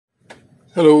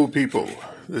Hello, people.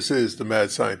 This is the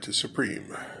Mad Scientist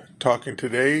Supreme, talking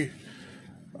today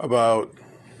about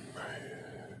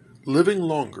living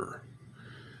longer.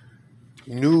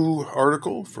 New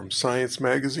article from Science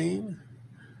Magazine,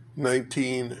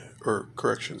 16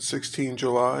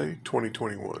 July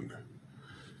 2021,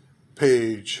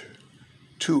 page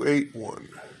 281.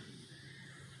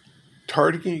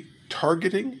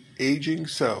 Targeting aging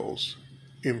cells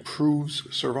improves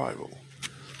survival.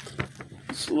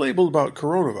 It's labeled about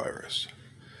coronavirus,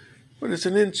 but it's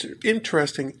an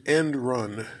interesting end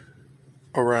run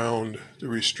around the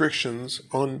restrictions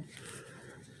on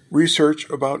research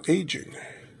about aging.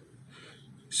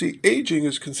 See, aging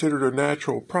is considered a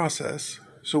natural process,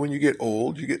 so when you get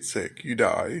old, you get sick, you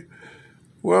die.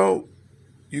 Well,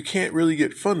 you can't really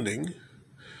get funding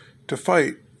to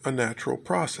fight a natural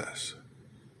process.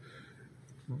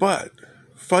 But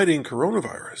fighting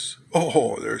coronavirus,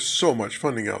 there's so much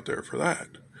funding out there for that.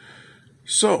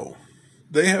 So,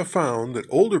 they have found that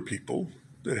older people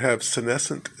that have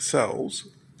senescent cells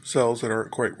that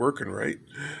aren't quite working right,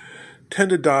 tend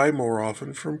to die more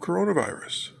often from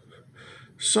coronavirus.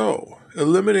 So,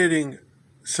 eliminating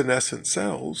senescent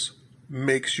cells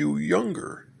makes you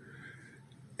younger,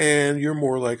 and you're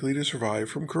more likely to survive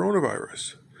from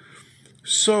coronavirus.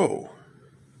 So,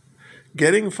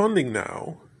 getting funding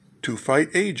now to fight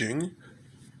aging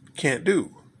can't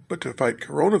do, but to fight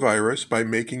coronavirus by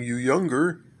making you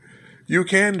younger, you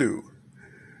can do.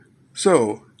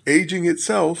 So, aging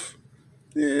itself,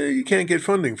 you can't get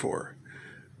funding for.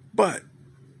 But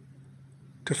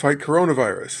to fight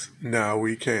coronavirus, now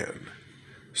we can.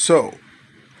 So,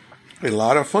 a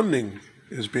lot of funding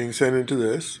is being sent into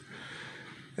this,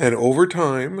 and over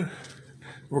time,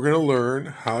 we're going to learn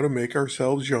how to make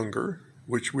ourselves younger,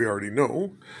 which we already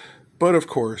know. But of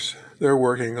course, they're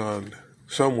working on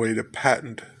some way to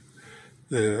patent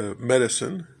the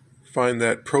medicine, find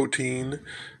that protein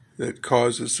that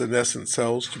causes senescent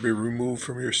cells to be removed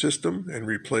from your system and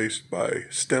replaced by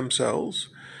stem cells.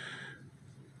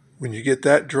 When you get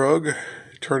that drug,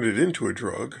 turn it into a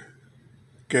drug,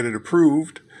 get it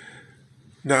approved,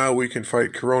 now we can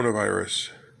fight coronavirus.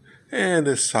 And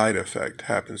the side effect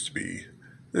happens to be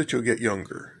that you'll get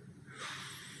younger.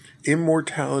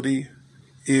 Immortality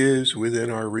is within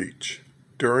our reach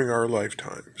during our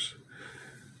lifetimes.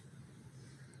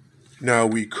 Now,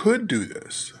 we could do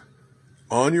this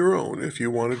on your own if you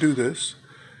want to do this.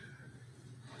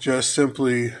 Just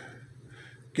simply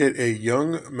get a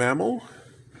young mammal,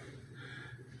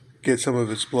 get some of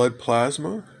its blood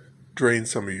plasma, drain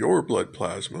some of your blood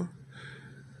plasma,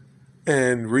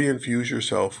 and reinfuse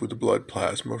yourself with the blood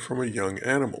plasma from a young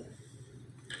animal.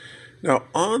 Now,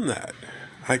 on that,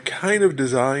 I kind of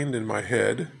designed in my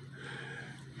head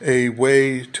a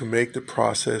way to make the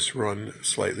process run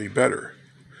slightly better.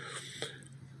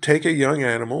 Take a young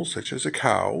animal, such as a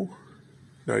cow.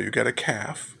 Now you got a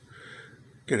calf.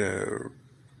 Get a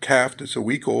calf that's a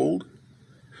week old.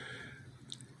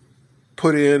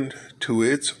 Put in to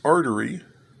its artery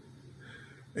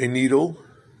a needle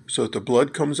so that the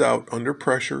blood comes out under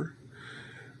pressure,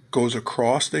 goes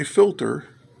across a filter,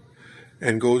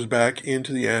 and goes back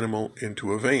into the animal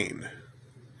into a vein.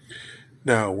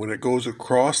 Now, when it goes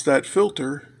across that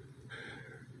filter,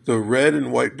 the red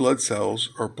and white blood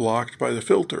cells are blocked by the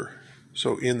filter.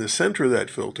 So in the center of that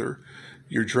filter,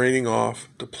 you're draining off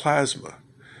the plasma.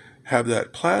 Have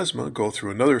that plasma go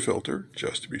through another filter,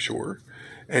 just to be sure,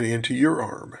 and into your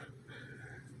arm.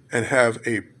 And have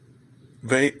a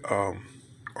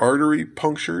artery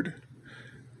punctured,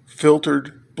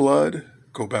 filtered blood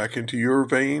go back into your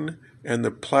vein, and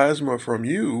the plasma from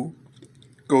you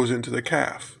goes into the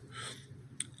calf.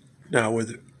 Now,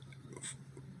 with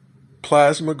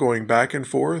plasma going back and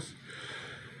forth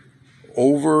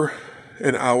over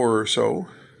an hour or so,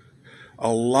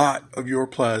 a lot of your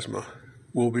plasma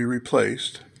will be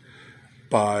replaced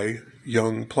by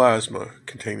young plasma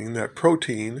containing that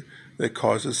protein that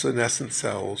causes senescent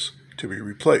cells to be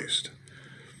replaced.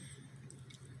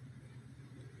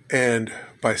 And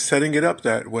by setting it up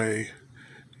that way,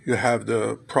 you have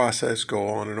the process go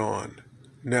on and on.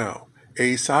 Now,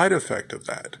 a side effect of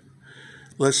that,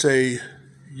 let's say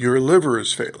your liver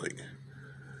is failing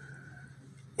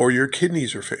or your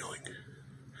kidneys are failing.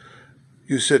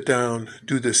 You sit down,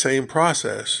 do the same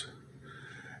process,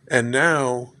 and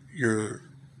now your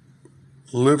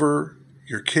liver,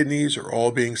 your kidneys are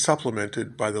all being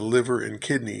supplemented by the liver and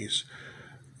kidneys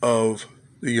of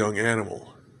the young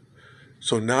animal.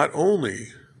 So not only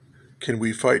can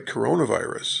we fight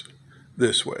coronavirus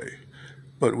this way,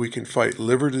 but we can fight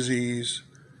liver disease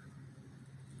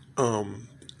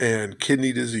and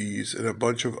kidney disease and a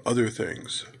bunch of other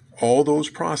things all those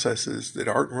processes that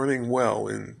aren't running well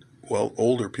in, well,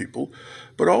 older people,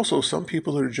 but also some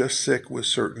people that are just sick with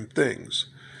certain things.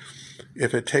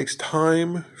 If it takes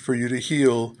time for you to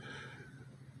heal,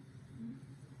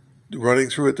 running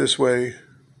through it this way,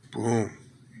 boom,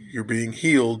 you're being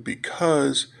healed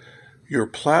because your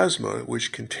plasma,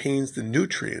 which contains the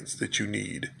nutrients that you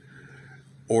need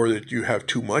or that you have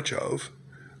too much of,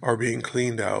 are being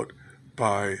cleaned out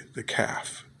by the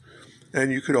calf.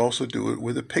 And you could also do it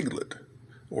with a piglet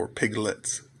or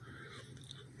piglets.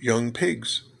 Young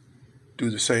pigs do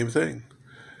the same thing.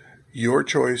 Your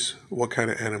choice what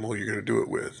kind of animal you're going to do it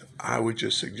with. I would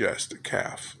just suggest a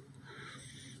calf.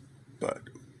 But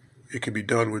it can be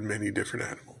done with many different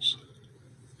animals.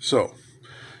 So,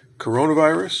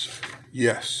 coronavirus,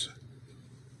 yes,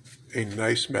 a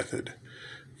nice method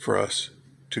for us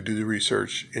to do the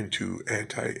research into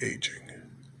anti-aging.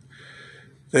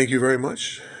 Thank you very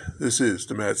much. This is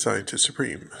the Mad Scientist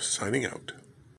Supreme, signing out.